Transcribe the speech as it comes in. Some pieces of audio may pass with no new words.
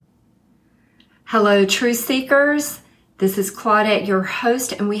Hello, truth seekers. This is Claudette, your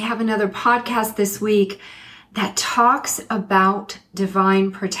host, and we have another podcast this week that talks about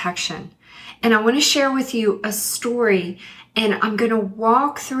divine protection. And I want to share with you a story, and I'm going to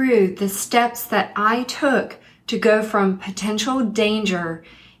walk through the steps that I took to go from potential danger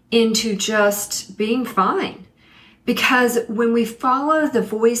into just being fine. Because when we follow the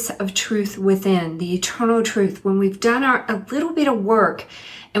voice of truth within, the eternal truth, when we've done a little bit of work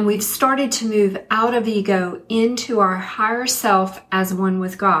and we've started to move out of ego into our higher self as one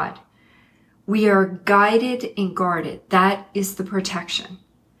with God, we are guided and guarded. That is the protection.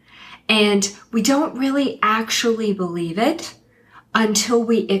 And we don't really actually believe it until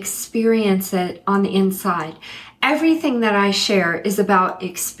we experience it on the inside. Everything that I share is about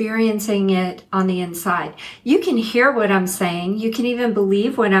experiencing it on the inside. You can hear what I'm saying. You can even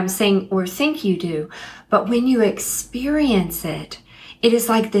believe what I'm saying or think you do. But when you experience it, it is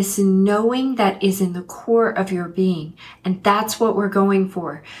like this knowing that is in the core of your being. And that's what we're going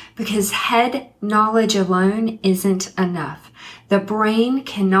for. Because head knowledge alone isn't enough. The brain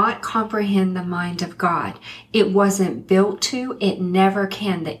cannot comprehend the mind of God. It wasn't built to. It never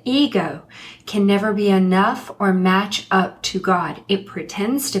can. The ego can never be enough or match up to God. It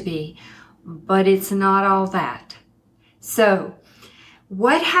pretends to be, but it's not all that. So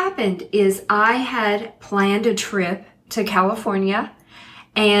what happened is I had planned a trip to California,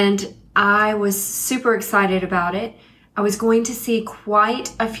 and I was super excited about it. I was going to see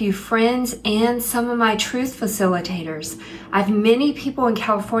quite a few friends and some of my truth facilitators. I have many people in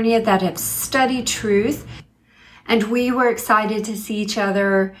California that have studied truth, and we were excited to see each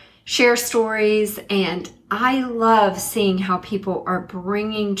other, share stories, and I love seeing how people are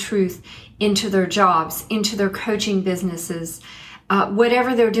bringing truth into their jobs, into their coaching businesses,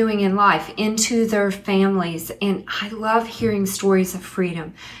 whatever they're doing in life, into their families, and I love hearing stories of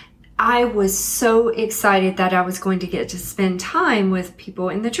freedom. I was so excited that I was going to get to spend time with people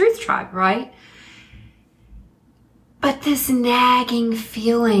in the Truth Tribe, right? But this nagging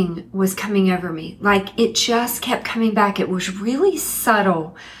feeling was coming over me. Like it just kept coming back. It was really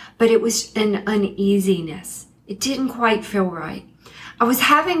subtle, but it was an uneasiness. It didn't quite feel right. I was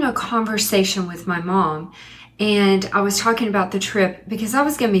having a conversation with my mom, and I was talking about the trip because I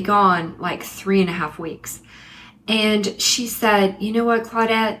was going to be gone like 3.5 weeks. And she said, "You know what,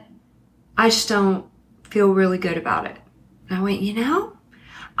 Claudette? I just don't feel really good about it." And I went,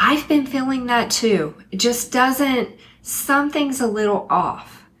 I've been feeling that too. It just something's a little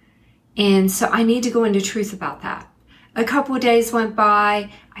off. And so I need to go into truth about that. A couple of days went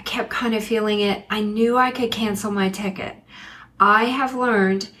by. I kept kind of feeling it. I knew I could cancel my ticket. I have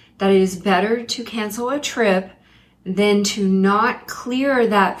learned that it is better to cancel a trip than to not clear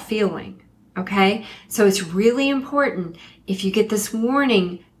that feeling. Okay? So it's really important. If you get this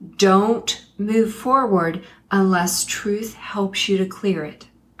warning, don't move forward unless truth helps you to clear it.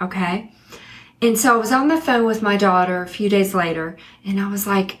 Okay? And so I was on the phone with my daughter a few days later, and I was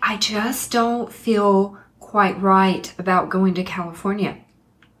like, I just don't feel quite right about going to California.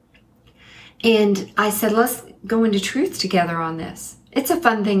 And I said, let's go into truth together on this. It's a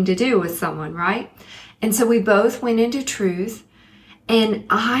fun thing to do with someone, right? And so we both went into truth, and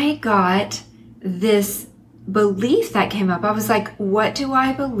I got this belief that came up. I was like, what do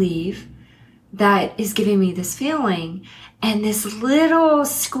I believe that is giving me this feeling? And this little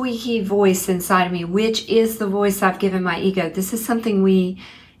squeaky voice inside of me, which is the voice I've given my ego. This is something we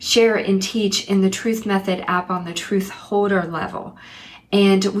share and teach in the Truth Method app on the Truth Holder level.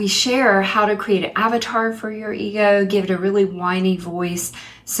 And we share how to create an avatar for your ego, give it a really whiny voice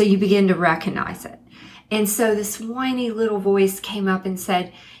so you begin to recognize it. And so this whiny little voice came up and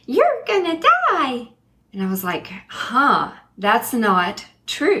said, "You're gonna die." And I was like, that's not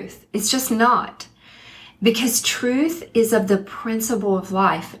truth. It's just not. Because truth is of the principle of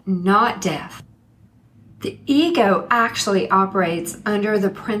life, not death. The ego actually operates under the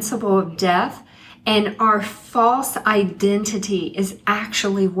principle of death, and our false identity is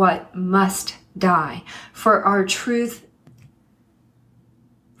actually what must die for our true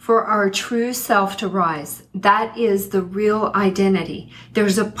self to rise. That is the real identity.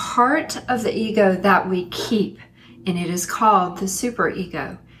 There's a part of the ego that we keep, and it is called the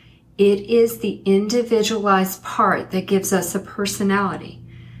superego. It is the individualized part that gives us a personality.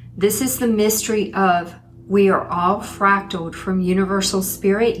 This is the mystery of we are all fractaled from universal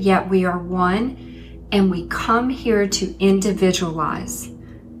spirit, yet we are one, and we come here to individualize.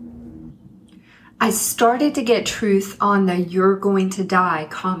 I started to get truth on the "you're going to die"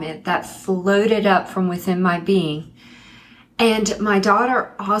 comment that floated up from within my being. And my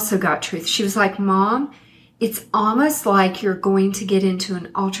daughter also got truth. She was like, "Mom, it's almost like you're going to get into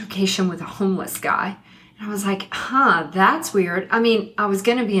an altercation with a homeless guy. And I was like, that's weird. I mean, I was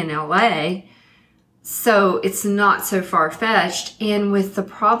going to be in LA, so it's not so far-fetched. And with the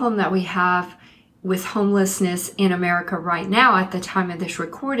problem that we have with homelessness in America right now at the time of this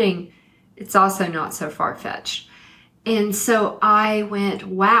recording, it's also not so far-fetched. And so I went,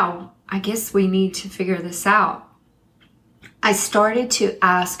 wow, I guess we need to figure this out. I started to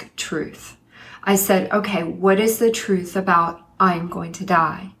ask truth. I said, okay, what is the truth about I'm going to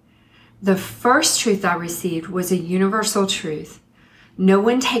die? The first truth I received was a universal truth. No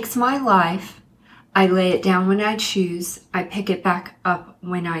one takes my life. I lay it down when I choose. I pick it back up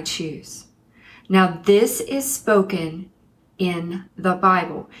when I choose. Now, this is spoken in the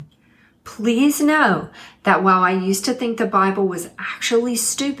Bible. Please know that while I used to think the Bible was actually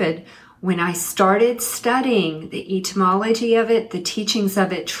stupid, when I started studying the etymology of it, the teachings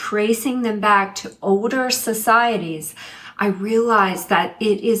of it, tracing them back to older societies, I realized that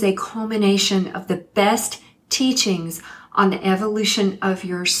it is a culmination of the best teachings on the evolution of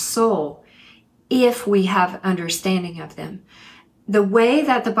your soul, if we have understanding of them. The way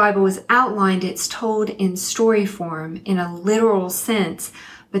that the Bible is outlined, it's told in story form, in a literal sense,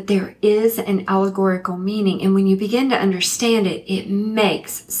 but there is an allegorical meaning. And when you begin to understand it, it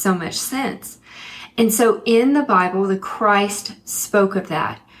makes so much sense. And so in the Bible, the Christ spoke of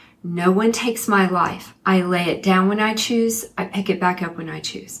that. No one takes my life. I lay it down when I choose. I pick it back up when I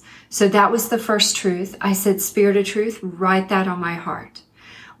choose. So that was the first truth. I said, Spirit of truth, write that on my heart.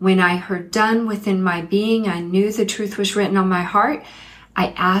 When I heard done within my being, I knew the truth was written on my heart. I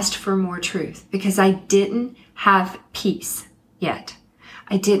asked for more truth because I didn't have peace yet.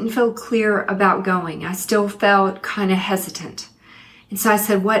 I didn't feel clear about going. I still felt kind of hesitant. And so I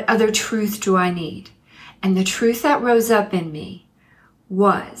said, what other truth do I need? And the truth that rose up in me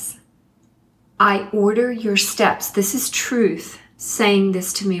was, I order your steps. This is truth saying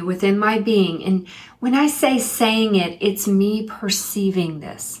this to me within my being. And when I say saying it, it's me perceiving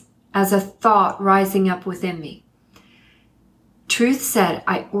this as a thought rising up within me. Truth said,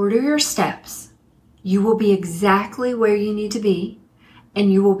 I order your steps. You will be exactly where you need to be,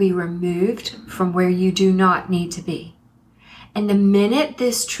 and you will be removed from where you do not need to be. And the minute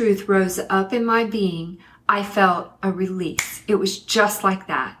this truth rose up in my being, I felt a release. It was just like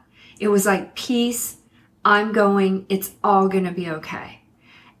that. It was like peace. I'm going. It's all going to be okay.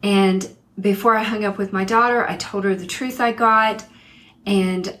 And before I hung up with my daughter, I told her the truth I got,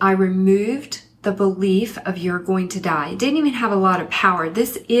 and I removed the belief of you're going to die. It didn't even have a lot of power.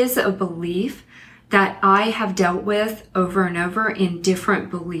 This is a belief that I have dealt with over and over in different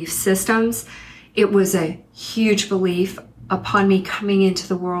belief systems. It was a huge belief upon me coming into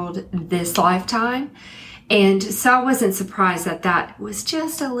the world this lifetime. And so I wasn't surprised that that was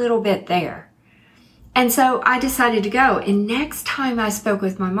just a little bit there. And so I decided to go. And next time I spoke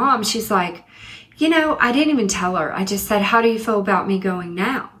with my mom, she's like, you know, I didn't even tell her. I just said, how do you feel about me going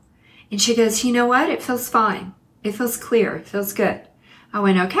now? And she goes, you know what? It feels fine. It feels clear. It feels good. I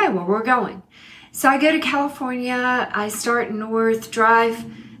went, okay, well, we're going. So I go to California. I start north, drive,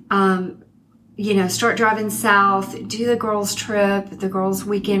 start driving south, do the girls' trip, the girls'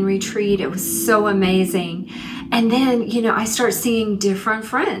 weekend retreat. It was so amazing. And then, I start seeing different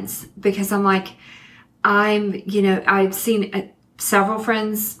friends because I'm like, I've seen several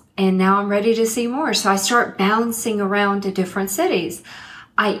friends and now I'm ready to see more. So I start bouncing around to different cities.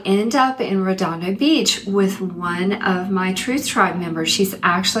 I end up in Redondo Beach with one of my Truth Tribe members. She's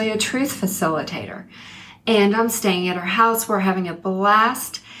actually a truth facilitator. And I'm staying at her house. We're having a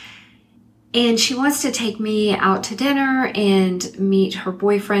blast. And she wants to take me out to dinner and meet her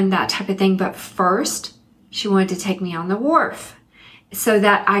boyfriend, that type of thing. But first, she wanted to take me on the wharf so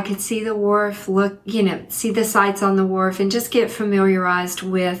that I could see the wharf, see the sights on the wharf and just get familiarized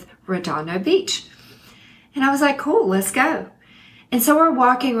with Redondo Beach. And I was like, cool, let's go. And so we're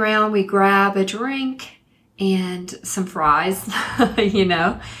walking around, we grab a drink and some fries,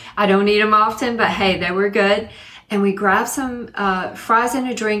 I don't eat them often, but hey, they were good. And we grab some fries and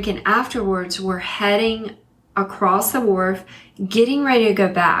a drink, and afterwards we're heading across the wharf, getting ready to go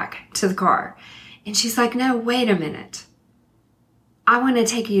back to the car. And she's like, no, wait a minute. I want to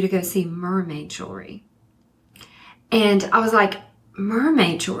take you to go see mermaid jewelry. And I was like,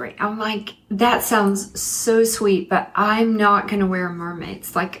 mermaid jewelry? I'm like, that sounds so sweet, but I'm not going to wear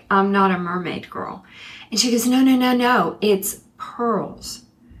mermaids. Like, I'm not a mermaid girl. And she goes, no. It's pearls.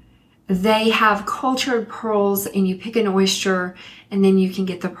 They have cultured pearls, and you pick an oyster and then you can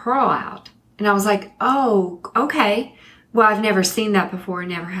get the pearl out. And I was like, oh, okay. Well, I've never seen that before,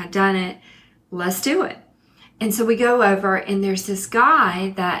 never had done it. Let's do it. And so we go over, and there's this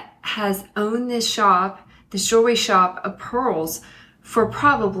guy that has owned this shop this jewelry shop of pearls for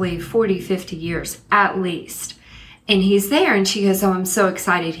probably 40, 50 years at least. And he's there, and she goes, oh, I'm so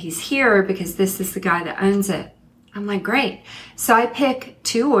excited he's here because this is the guy that owns it. I'm like, great. So I pick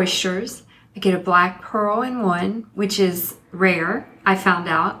 2 oysters. I get a black pearl in one, which is rare, I found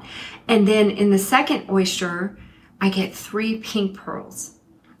out. And then in the second oyster, I get 3 pink pearls.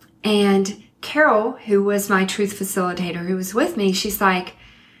 And Carol, who was my truth facilitator, who was with me, she's like,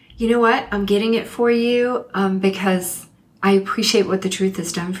 you know what? I'm getting it for you because I appreciate what the truth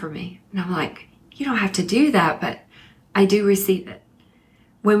has done for me. And I'm like, you don't have to do that, but I do receive it.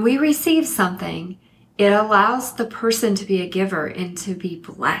 When we receive something, it allows the person to be a giver and to be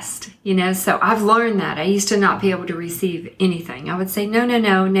blessed, So I've learned that. I used to not be able to receive anything. I would say, no,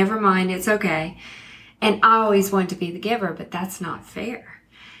 never mind. It's okay. And I always wanted to be the giver, but that's not fair.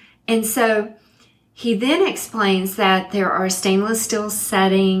 And so he then explains that there are stainless steel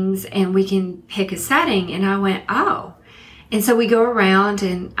settings and we can pick a setting. And I went, oh. And so we go around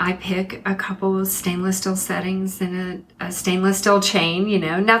and I pick a couple of stainless steel settings and a stainless steel chain,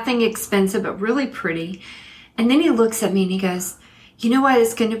 nothing expensive, but really pretty. And then he looks at me and he goes, you know what?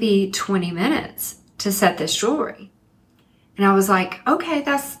 It's going to be 20 minutes to set this jewelry. And I was like, okay,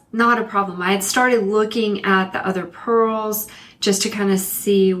 that's not a problem. I had started looking at the other pearls just to kind of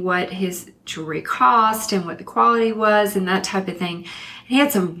see what his jewelry cost and what the quality was and that type of thing. And he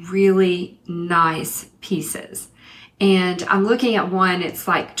had some really nice pieces. And I'm looking at one, it's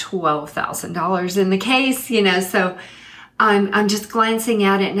like $12,000 in the case, so I'm just glancing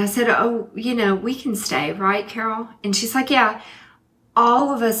at it. And I said, oh, we can stay, right, Carol? And she's like, yeah.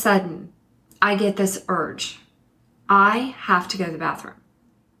 All of a sudden, I get this urge. I have to go to the bathroom.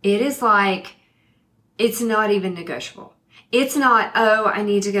 It is like, it's not even negotiable. It's not, oh, I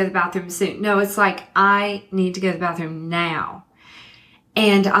need to go to the bathroom soon. No, it's like, I need to go to the bathroom now.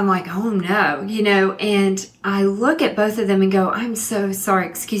 And I'm like, oh no, and I look at both of them and go, I'm so sorry,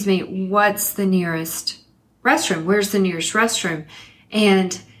 excuse me, what's the nearest restroom? Where's the nearest restroom?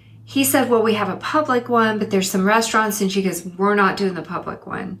 And he said, well, we have a public one, but there's some restaurants. And she goes, we're not doing the public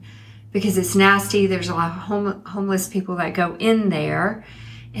one because it's nasty. There's a lot of homeless people that go in there.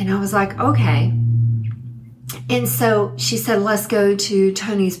 And I was like, okay. And so she said, let's go to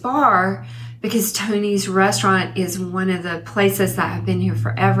Tony's bar, because Tony's restaurant is one of the places that have been here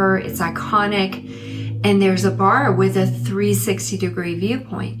forever. It's iconic. And there's a bar with a 360-degree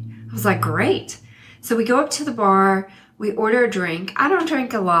viewpoint. I was like, great. So we go up to the bar. We order a drink. I don't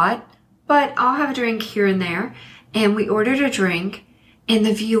drink a lot, but I'll have a drink here and there. And we ordered a drink, and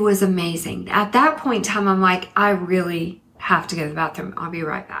the view was amazing. At that point in time, I'm like, I really have to go to the bathroom. I'll be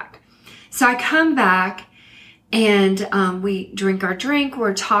right back. So I come back. And we drink our drink.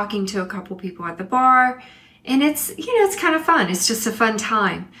 We're talking to a couple people at the bar. And it's, it's kind of fun. It's just a fun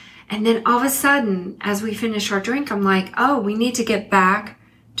time. And then all of a sudden, as we finish our drink, I'm like, oh, we need to get back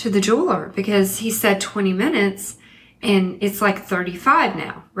to the jeweler because he said 20 minutes and it's like 35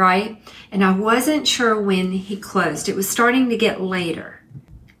 now, right? And I wasn't sure when he closed. It was starting to get later.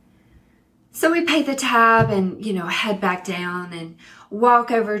 So we pay the tab and, head back down and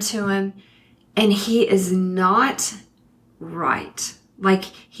walk over to him. And he is not right. Like,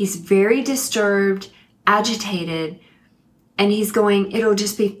 he's very disturbed, agitated, and he's going, it'll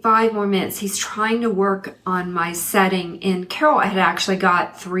just be 5 more minutes. He's trying to work on my setting. And Carol had actually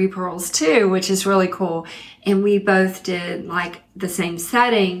got 3 pearls too, which is really cool. And we both did like the same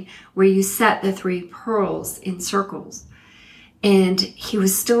setting where you set the 3 pearls in circles. And he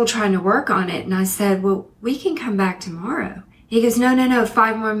was still trying to work on it. And I said, well, we can come back tomorrow. He goes, no,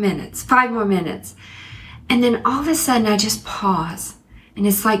 5 more minutes, 5 more minutes. And then all of a sudden I just pause. And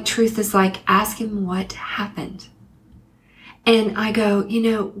it's like truth is like, ask him what happened. And I go,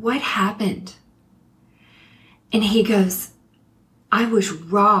 what happened? And he goes, I was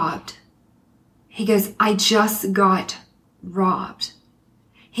robbed. He goes, I just got robbed.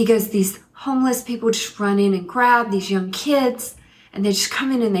 He goes, these homeless people just run in and grab these young kids. And they just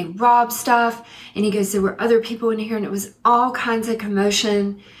come in and they rob stuff. And he goes, there were other people in here and it was all kinds of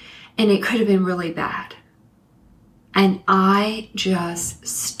commotion. And it could have been really bad. And I just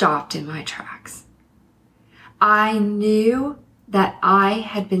stopped in my tracks. I knew that I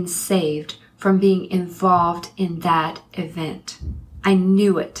had been saved from being involved in that event. I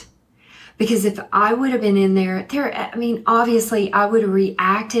knew it. Because if I would have been in there, obviously I would have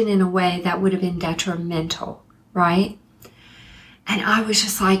reacted in a way that would have been detrimental, right? And I was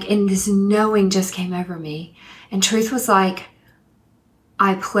just like, and this knowing just came over me. And truth was like,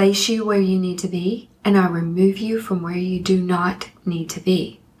 I place you where you need to be, and I remove you from where you do not need to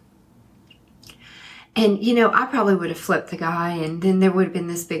be. And, I probably would have flipped the guy, and then there would have been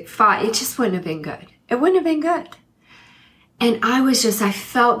this big fight. It just wouldn't have been good. It wouldn't have been good. And I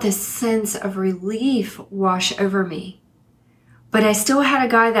felt this sense of relief wash over me. But I still had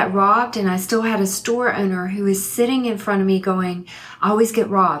a guy that robbed, and I still had a store owner who was sitting in front of me going, I always get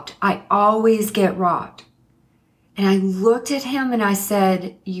robbed. I always get robbed. And I looked at him and I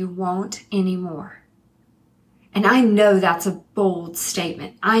said, you won't anymore. And I know that's a bold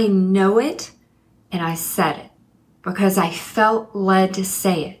statement. I know it, and I said it because I felt led to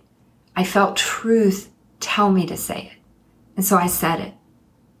say it. I felt truth tell me to say it. And so I said it.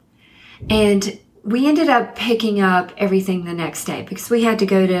 And we ended up picking up everything the next day because we had to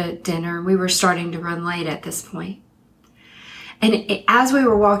go to dinner and we were starting to run late at this point. And as we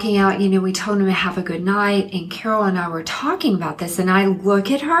were walking out, we told him to have a good night. And Carol and I were talking about this. And I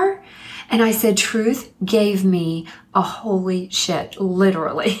look at her and I said, truth gave me a holy shit,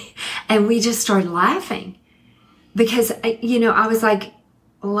 literally. And we just started laughing because, I was like,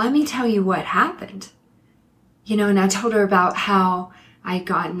 let me tell you what happened. And I told her about how I had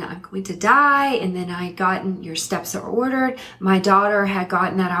gotten, I'm going to die, and then I had gotten, your steps are ordered. My daughter had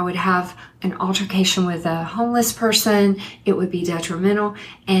gotten that I would have an altercation with a homeless person. It would be detrimental.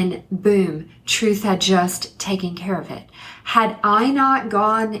 And boom, truth had just taken care of it. Had I not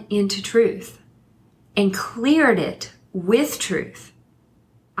gone into truth and cleared it with truth,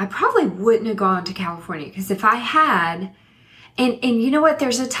 I probably wouldn't have gone to California. Because if I had, and you know what,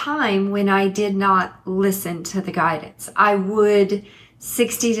 there's a time when I did not listen to the guidance. I would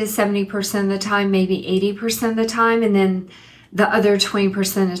 60 to 70% of the time, maybe 80% of the time. And then the other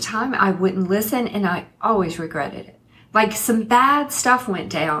 20% of the time, I wouldn't listen. And I always regretted it. Like some bad stuff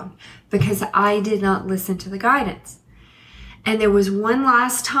went down because I did not listen to the guidance. And there was one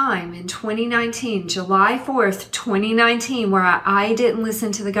last time in 2019, July 4th, 2019, where I didn't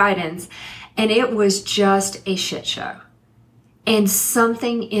listen to the guidance. And it was just a shit show. And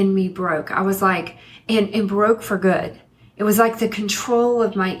something in me broke. I was like, and broke for good. It was like the control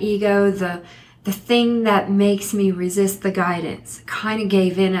of my ego, the thing that makes me resist the guidance kind of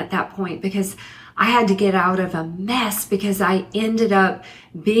gave in at that point because I had to get out of a mess because I ended up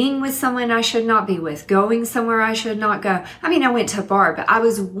being with someone I should not be with, going somewhere I should not go. I mean, I went to a bar, but I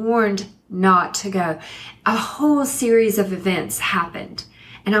was warned not to go. A whole series of events happened.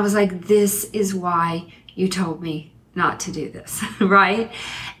 And I was like, this is why you told me not to do this, right?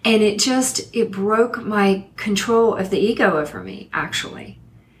 And it broke my control of the ego over me, actually.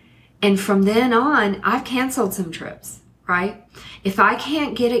 And from then on, I've canceled some trips, right? If I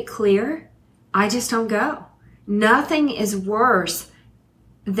can't get it clear, I just don't go. Nothing is worse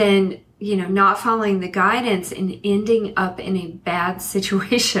than, not following the guidance and ending up in a bad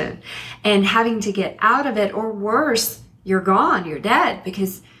situation and having to get out of it, or worse, you're gone, you're dead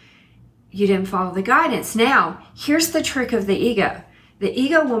because you didn't follow the guidance. Now, here's the trick of the ego. The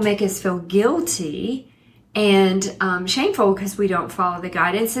ego will make us feel guilty and shameful because we don't follow the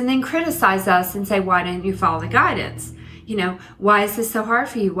guidance, and then criticize us and say, why didn't you follow the guidance? Why is this so hard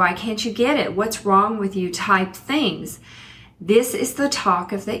for you? Why can't you get it? What's wrong with you? Type things. This is the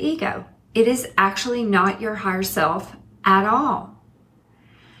talk of the ego. It is actually not your higher self at all.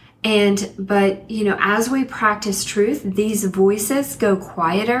 But as we practice truth, these voices go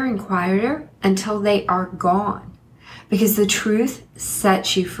quieter and quieter until they are gone, because the truth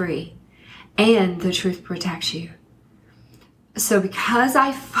sets you free and the truth protects you. So because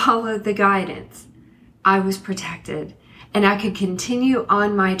I followed the guidance, I was protected and I could continue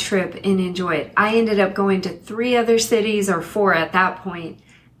on my trip and enjoy it. I ended up going to 3 other cities, or 4 at that point,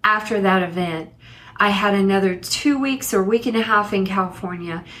 after that event. I had another 2 weeks or week and a half in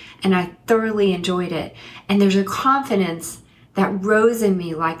California, and I thoroughly enjoyed it. And there's a confidence that rose in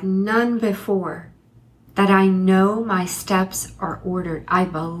me like none before, that I know my steps are ordered. I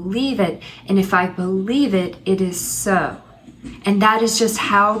believe it. And if I believe it, it is so. And that is just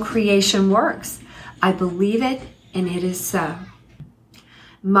how creation works. I believe it, and it is so.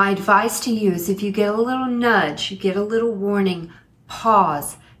 My advice to you is, if you get a little nudge, you get a little warning,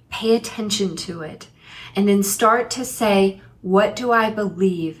 pause, pay attention to it, and then start to say, what do I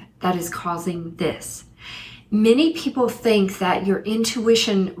believe that is causing this? Many people think that your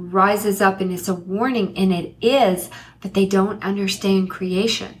intuition rises up and it's a warning, and it is, but they don't understand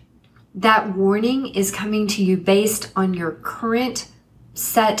creation. That warning is coming to you based on your current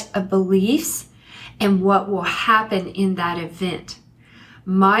set of beliefs and what will happen in that event.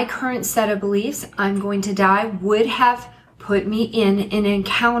 My current set of beliefs, I'm going to die, would have put me in an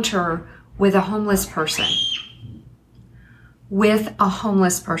encounter with a homeless person.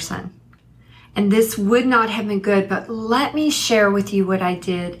 And this would not have been good, but let me share with you what I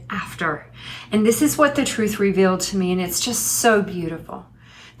did after. And this is what the truth revealed to me, and it's just so beautiful.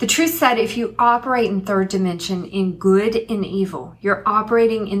 The truth said if you operate in third dimension in good and evil, you're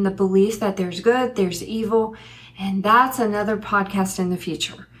operating in the belief that there's good, there's evil, and that's another podcast in the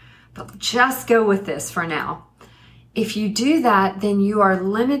future. But just go with this for now. If you do that, then you are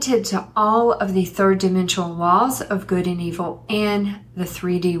limited to all of the third dimensional laws of good and evil and the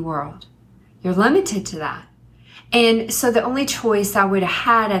 3D world. You're limited to that. And so the only choice I would have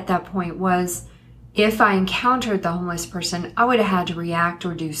had at that point was if I encountered the homeless person, I would have had to react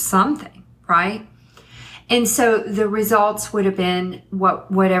or do something, right? And so the results would have been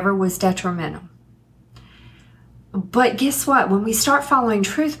whatever was detrimental. But guess what? When we start following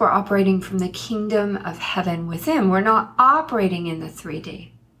truth, we're operating from the kingdom of heaven within. We're not operating in the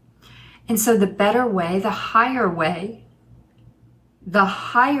 3D. And so the better way, the higher way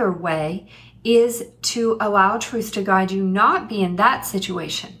is to allow truth to guide you, not be in that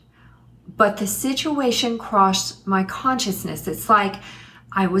situation. But the situation crossed my consciousness. It's like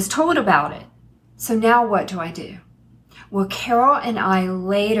I was told about it. So now what do I do? Well, Carol and I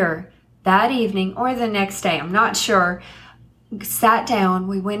later that evening or the next day, I'm not sure, sat down,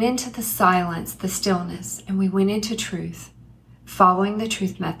 we went into the silence, the stillness, and we went into truth, following the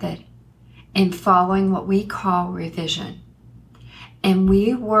truth method and following what we call revision. And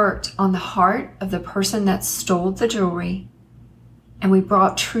we worked on the heart of the person that stole the jewelry, and we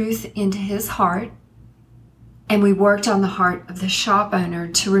brought truth into his heart, and we worked on the heart of the shop owner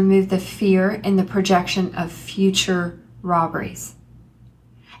to remove the fear and the projection of future robberies.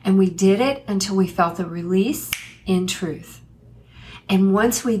 And we did it until we felt the release in truth. And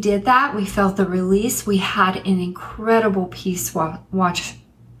once we did that, we felt the release. We had an incredible peace watch.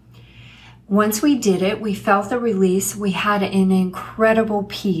 Once we did it, we felt the release. We had an incredible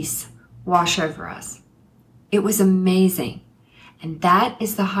peace wash over us. It was amazing. And that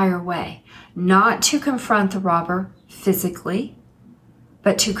is the higher way, not to confront the robber physically,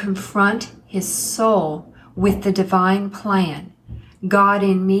 but to confront his soul with the divine plan. God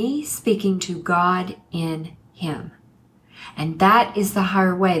in me speaking to God in him. And that is the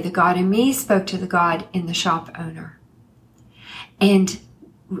higher way. The God in me spoke to the God in the shop owner. And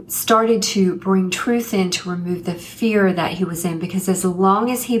started to bring truth in to remove the fear that he was in. Because as long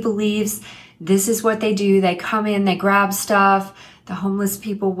as he believes this is what they do, they come in, they grab stuff, the homeless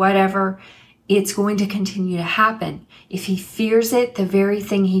people, whatever, it's going to continue to happen. If he fears it, the very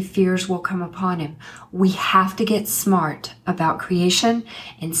thing he fears will come upon him. We have to get smart about creation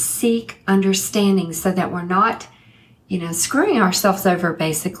and seek understanding so that we're not, screwing ourselves over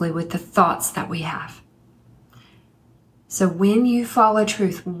basically with the thoughts that we have. So when you follow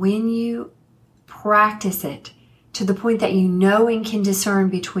truth, when you practice it to the point that you know and can discern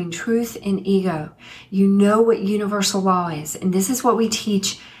between truth and ego, you know what universal law is. And this is what we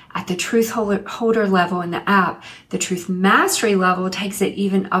teach at the truth holder level in the app. The truth mastery level takes it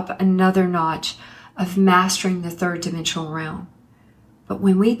even up another notch of mastering the third dimensional realm. But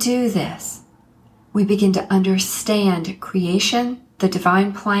when we do this, we begin to understand creation, the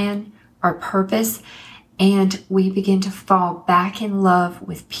divine plan, our purpose, and we begin to fall back in love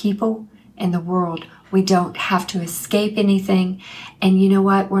with people and the world. We don't have to escape anything. And you know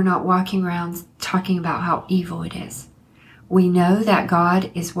what? We're not walking around talking about how evil it is. We know that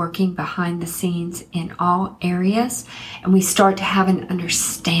God is working behind the scenes in all areas, and we start to have an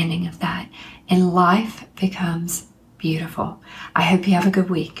understanding of that, and life becomes beautiful. I hope you have a good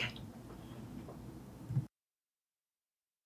week.